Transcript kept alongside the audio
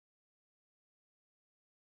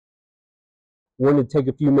wanted to take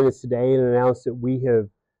a few minutes today and announce that we have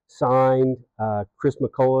signed Chris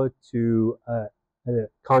McCullough to a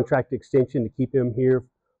contract extension to keep him here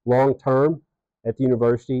long term at the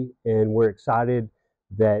university, and we're excited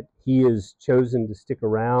that he has chosen to stick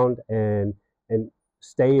around and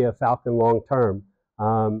stay a Falcon long term.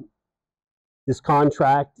 This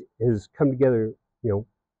contract has come together,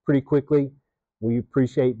 pretty quickly. We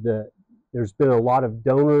appreciate there's been a lot of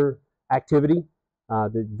donor activity,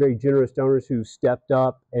 the very generous donors who stepped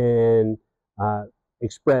up and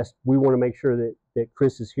expressed, we want to make sure that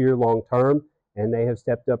Chris is here long term, and they have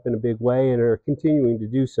stepped up in a big way and are continuing to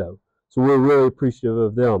do so. So we're really appreciative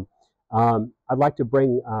of them. I'd like to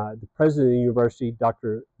bring the president of the university,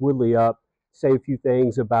 Dr. Woodley, up, say a few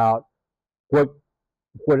things about what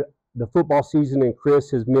the football season and Chris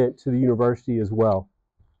has meant to the university as well.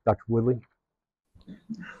 Dr. Woodley.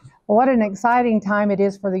 What an exciting time it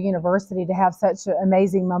is for the university to have such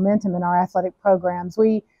amazing momentum in our athletic programs.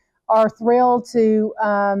 We are thrilled to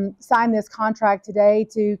sign this contract today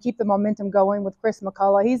to keep the momentum going with Chris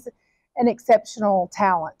McCullough. He's an exceptional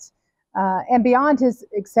talent. And beyond his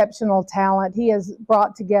exceptional talent, he has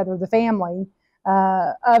brought together the family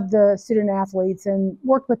of the student athletes and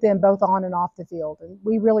worked with them both on and off the field. And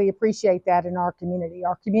we really appreciate that in our community.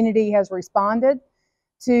 Our community has responded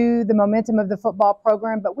to the momentum of the football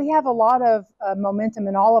program, but we have a lot of momentum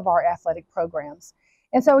in all of our athletic programs.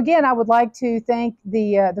 And so again, I would like to thank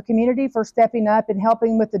the community for stepping up and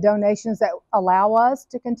helping with the donations that allow us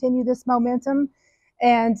to continue this momentum.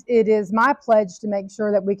 And it is my pledge to make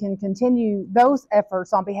sure that we can continue those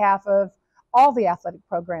efforts on behalf of all the athletic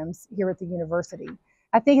programs here at the university.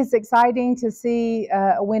 I think it's exciting to see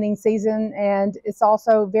a winning season, and it's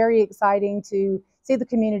also very exciting to see the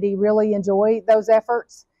community really enjoy those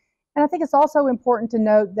efforts. And I think it's also important to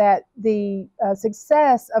note that the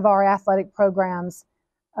success of our athletic programs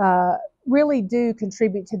really do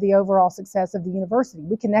contribute to the overall success of the university.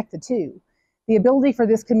 We connect the two. The ability for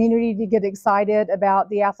this community to get excited about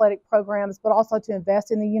the athletic programs, but also to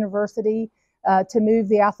invest in the university, to move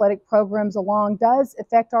the athletic programs along, does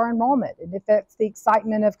affect our enrollment. It affects the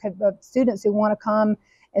excitement of students who want to come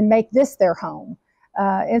and make this their home.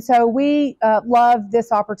 And so we love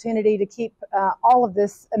this opportunity to keep all of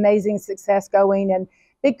this amazing success going. And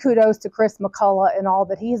big kudos to Chris McCullough and all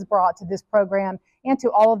that he has brought to this program, and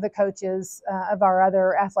to all of the coaches of our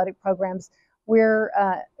other athletic programs. We're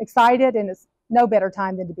excited, and it's no better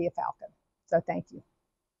time than to be a Falcon. So thank you.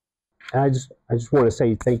 And I just want to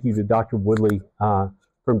say thank you to Dr. Woodley for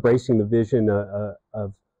embracing the vision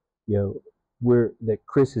of that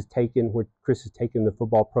Chris has taken, where Chris has taken the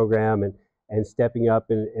football program and stepping up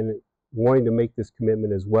and wanting to make this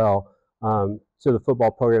commitment as well to the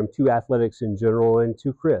football program, to athletics in general, and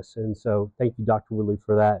to Chris. And so thank you, Dr. Woodley,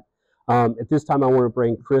 for that. At this time, I want to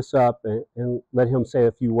bring Chris up and let him say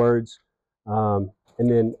a few words. And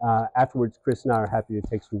then afterwards, Chris and I are happy to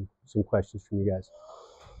take some questions from you guys.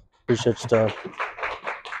 Appreciate your time.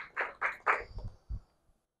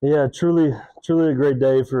 Yeah, truly a great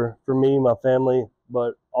day for me, my family,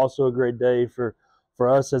 but also a great day for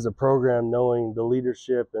us as a program, knowing the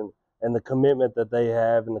leadership and the commitment that they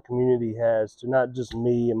have and the community has to not just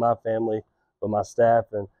me and my family, but my staff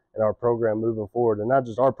and our program moving forward. And not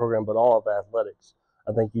just our program, but all of athletics.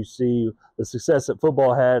 I think you see the success that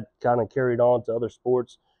football had kind of carried on to other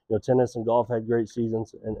sports. Tennis and golf had great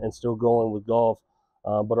seasons and still going with golf.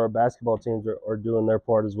 But our basketball teams are doing their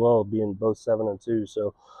part as well, being both 7-2.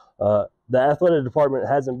 So the athletic department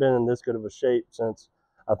hasn't been in this good of a shape since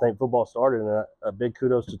I think football started. And a big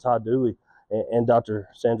kudos to Todd Dooley and Dr.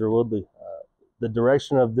 Sandra Woodley. The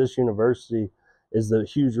direction of this university is the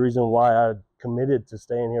huge reason why I committed to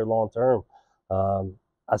staying here long term.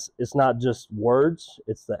 It's not just words,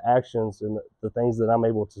 it's the actions and the things that I'm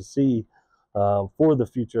able to see for the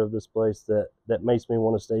future of this place that makes me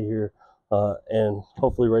want to stay here and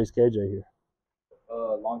hopefully raise KJ here.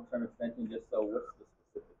 Long-term extension, just so what's the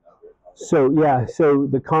specific number? So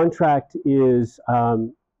the contract is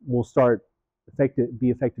will be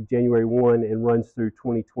effective January 1 and runs through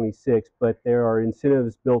 2026, but there are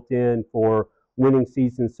incentives built in for winning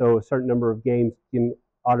seasons, so a certain number of games can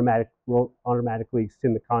automatically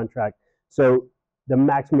extend the contract. So the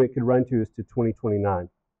maximum it could run to is to 2029.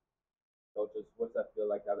 So just what's that feel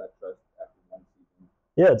like, have that trust after one season?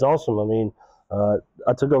 Yeah, it's awesome. I mean,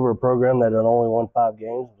 I took over a program that had only won 5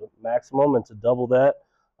 games maximum, and to double that.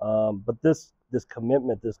 But this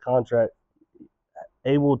commitment, this contract,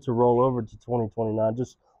 able to roll over to 2029,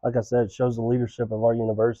 just like I said, shows the leadership of our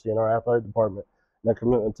university and our athletic department and their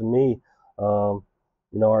commitment to me.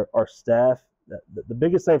 Our staff. The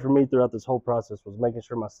biggest thing for me throughout this whole process was making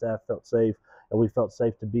sure my staff felt safe and we felt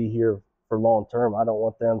safe to be here for long term. I don't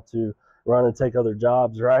want them to run and take other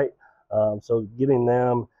jobs, right? So getting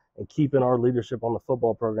them and keeping our leadership on the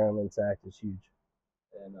football program intact is huge.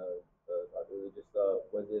 And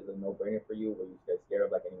was it a no-brainer for you? Were you guys scared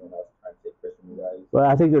of like anyone else trying to take Chris from you guys? Well,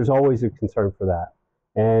 I think there's always a concern for that.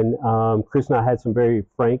 And Chris and I had some very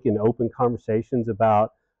frank and open conversations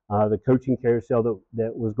about the coaching carousel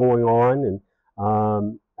that was going on.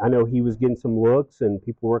 And I know he was getting some looks and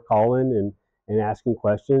people were calling and asking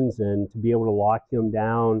questions, and to be able to lock him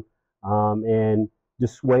down and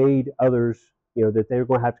dissuade others, that they were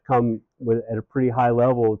going to have to come at a pretty high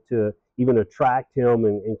level to even attract him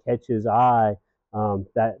and catch his eye,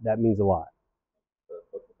 that means a lot.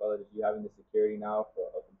 Coach McCullough, you having the security now for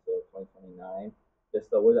up until 2029,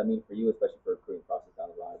 what does that mean for you, especially for recruiting process down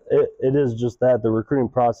the line? It is just that, the recruiting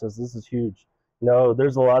process, this is huge.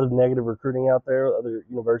 There's a lot of negative recruiting out there, other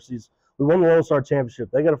universities. We won the Lone Star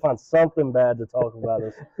Championship. They got to find something bad to talk about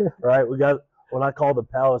us, right? We got what I call the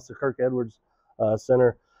Palace, the Kirk Edwards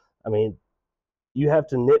Center. I mean, you have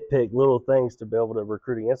to nitpick little things to be able to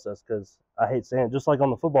recruit against us, because I hate saying it, just like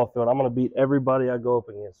on the football field, I'm going to beat everybody I go up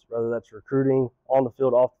against, whether that's recruiting, on the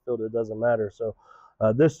field, off the field, it doesn't matter. So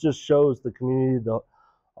this just shows the community,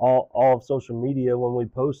 all of social media when we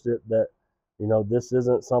post it, that this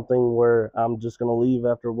isn't something where I'm just going to leave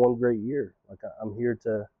after one great year. Like, I'm here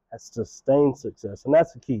to sustain success, and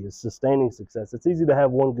that's the key, is sustaining success. It's easy to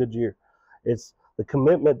have one good year. It's the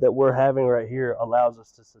commitment that we're having right here allows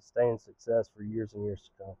us to sustain success for years and years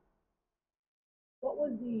to come. What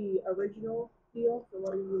was the original deal?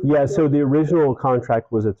 Yeah, so the original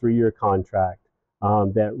contract was a 3-year contract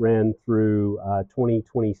that ran through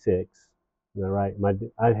 2026. Is that right?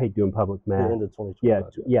 I hate doing public math. The end of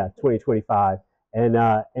 2025. Yeah, 2025.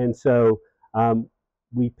 And so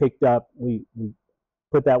we picked up, we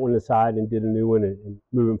put that one aside and did a new one and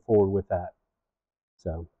moving forward with that.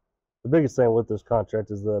 So the biggest thing with this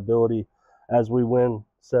contract is the ability, as we win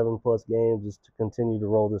 7+ games, is to continue to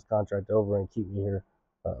roll this contract over and keep me here,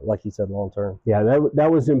 like he said, long term. Yeah,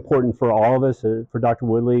 that was important for all of us, for Dr.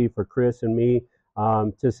 Woodley, for Chris and me,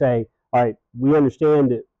 to say, all right, we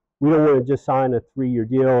understand that we don't want to just sign a 3-year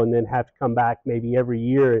deal and then have to come back maybe every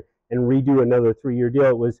year and redo another 3-year deal.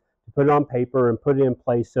 It was to put it on paper and put it in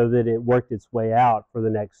place so that it worked its way out for the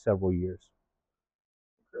next several years.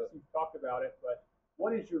 Chris, you've talked about it, but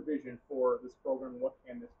what is your vision for this program? What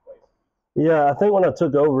can this place be? Yeah, I think when I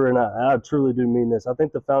took over, and I truly do mean this, I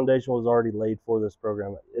think the foundation was already laid for this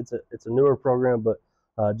program. It's a newer program, but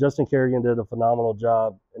Justin Kerrigan did a phenomenal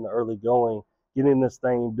job in the early going, getting this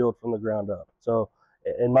thing built from the ground up. So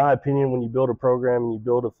in my opinion, when you build a program and you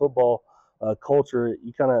build a football culture,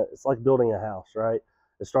 it's like building a house, right?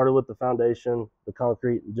 It started with the foundation, the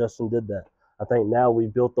concrete, and Justin did that. I think now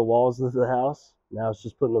we've built the walls of the house. Now it's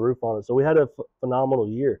just putting the roof on it. So we had a phenomenal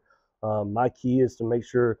year. My key is to make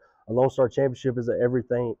sure a Lone Star Championship is every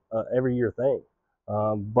year thing.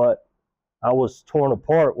 But I was torn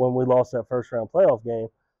apart when we lost that first round playoff game.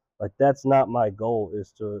 Like, that's not my goal,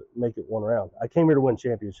 is to make it one round. I came here to win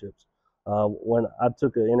championships. When I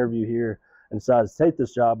took an interview here and decided to take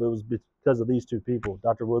this job, it was because of these two people,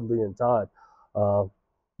 Dr. Woodley and Todd.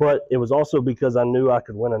 But it was also because I knew I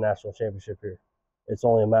could win a national championship here. It's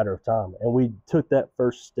only a matter of time. And we took that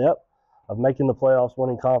first step of making the playoffs,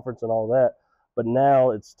 winning conference and all that. But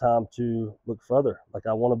now it's time to look further. Like,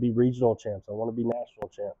 I want to be regional champs. I want to be national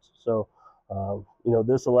champs. So,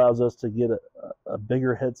 this allows us to get a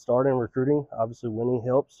bigger head start in recruiting. Obviously, winning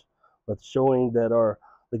helps, but showing that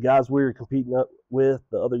the guys we were competing up with,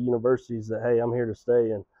 the other universities, that, hey, I'm here to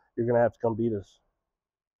stay and you're going to have to come beat us.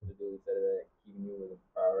 The dude said that keeping you was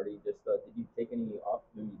a priority. Did you take any offers?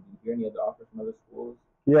 Did you hear any other offers from other schools?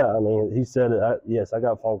 Yeah, I mean, he said it. Yes, I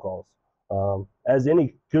got phone calls, as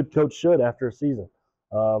any good coach should after a season.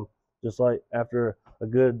 Just like after a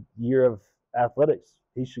good year of athletics,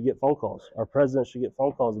 he should get phone calls. Our president should get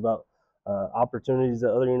phone calls about opportunities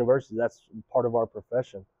at other universities. That's part of our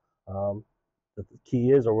profession. The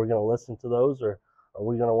key is, are we going to listen to those, or are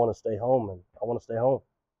we going to want to stay home? And I want to stay home.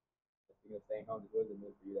 If you're going to stay home, what does it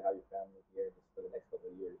mean for you to have your family here just for the next couple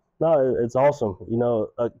of years? No, it's awesome.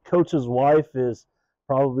 A coach's wife is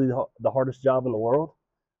probably the hardest job in the world,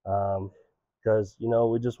 because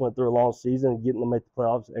we just went through a long season, getting to make the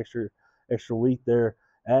playoffs, extra week there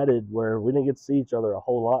added, where we didn't get to see each other a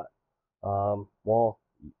whole lot. Well,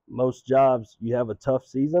 most jobs, you have a tough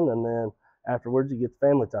season, and then afterwards you get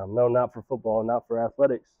family time. No, not for football, not for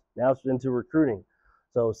athletics. Now it's into recruiting.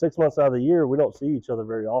 So 6 months out of the year, we don't see each other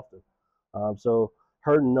very often. So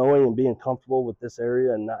her knowing and being comfortable with this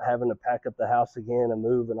area and not having to pack up the house again and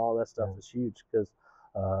move and all that stuff is huge, because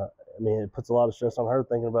it puts a lot of stress on her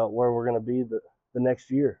thinking about where we're going to be the next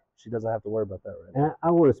year. she doesn't have to worry about that right now. And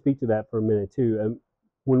I want to speak to that for a minute too.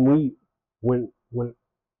 When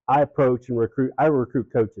I approach and recruit, I recruit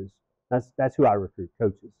coaches. That's who I recruit,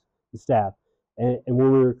 coaches, the staff. And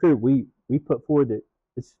when we recruit, we put forward that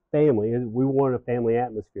it's family. We want a family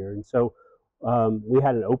atmosphere. And so we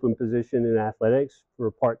had an open position in athletics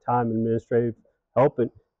for part-time administrative help,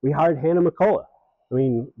 and we hired Hannah McCullough. I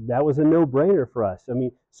mean, that was a no-brainer for us. I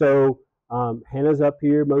mean, so Hannah's up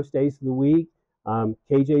here most days of the week.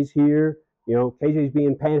 KJ's here. You know, KJ's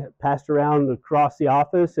being passed around across the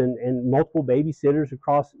office, and multiple babysitters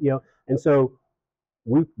across. You know, and so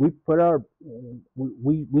we put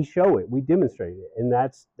we show it, we demonstrate it, and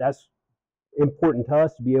that's important to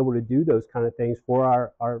us to be able to do those kind of things for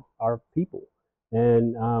our people,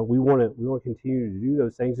 and we want to continue to do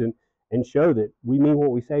those things and show that we mean what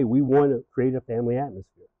we say. We want to create a family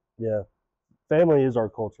atmosphere. Yeah, family is our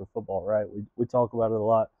culture of football, right? We talk about it a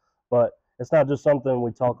lot, but it's not just something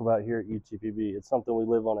we talk about here at UTPB. It's something we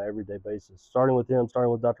live on an everyday basis. Starting with him,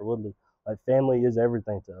 starting with Dr. Woodley, like family is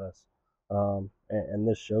everything to us, and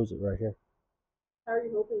this shows it right here. How are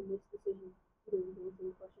you hoping this decision,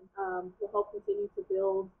 will help continue to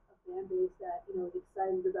build a fan base that, you know, is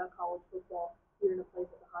excited about college football here in a place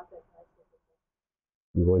with a hotbed of high school football?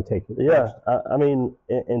 You want to take it? Yeah, I mean,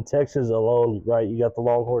 in Texas alone, right, you got the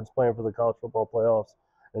Longhorns playing for the college football playoffs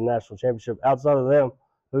and national championship. Outside of them,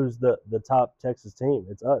 who's the top Texas team?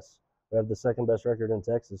 It's us. We have the second best record in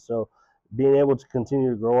Texas. So being able to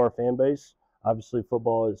continue to grow our fan base, obviously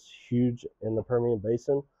football is huge in the Permian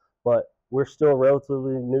Basin, but we're still a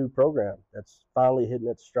relatively new program that's finally hitting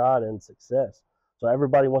its stride and success. So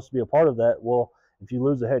everybody wants to be a part of that. Well, if you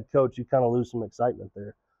lose a head coach, you kind of lose some excitement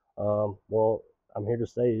there. Well, I'm here to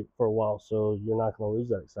stay for a while, so you're not going to lose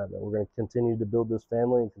that excitement. We're going to continue to build this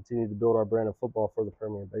family and continue to build our brand of football for the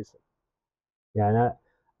Permian Basin. Yeah, and I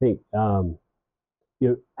think you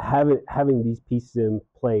know, having these pieces in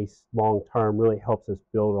place long term really helps us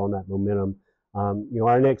build on that momentum. You know,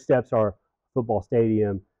 our next steps are football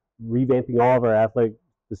stadium, revamping all of our athletic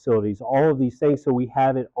facilities, all of these things, so we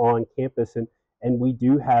have it on campus, and we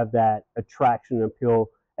do have that attraction and appeal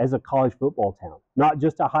as a college football town, not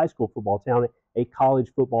just a high school football town, a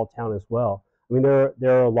college football town as well. I mean,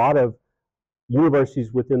 there are a lot of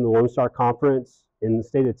universities within the Lone Star Conference in the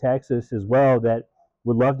state of Texas as well that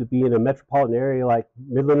would love to be in a metropolitan area like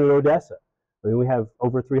Midland and Odessa. I mean, we have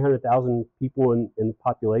over 300,000 people in the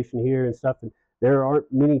population here and stuff, and there aren't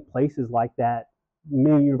many places like that,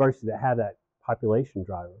 many universities that have that population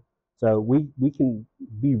driver. So we can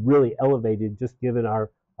be really elevated just given our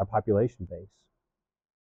population base.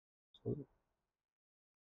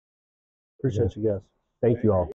 Appreciate you guys. Thank you all.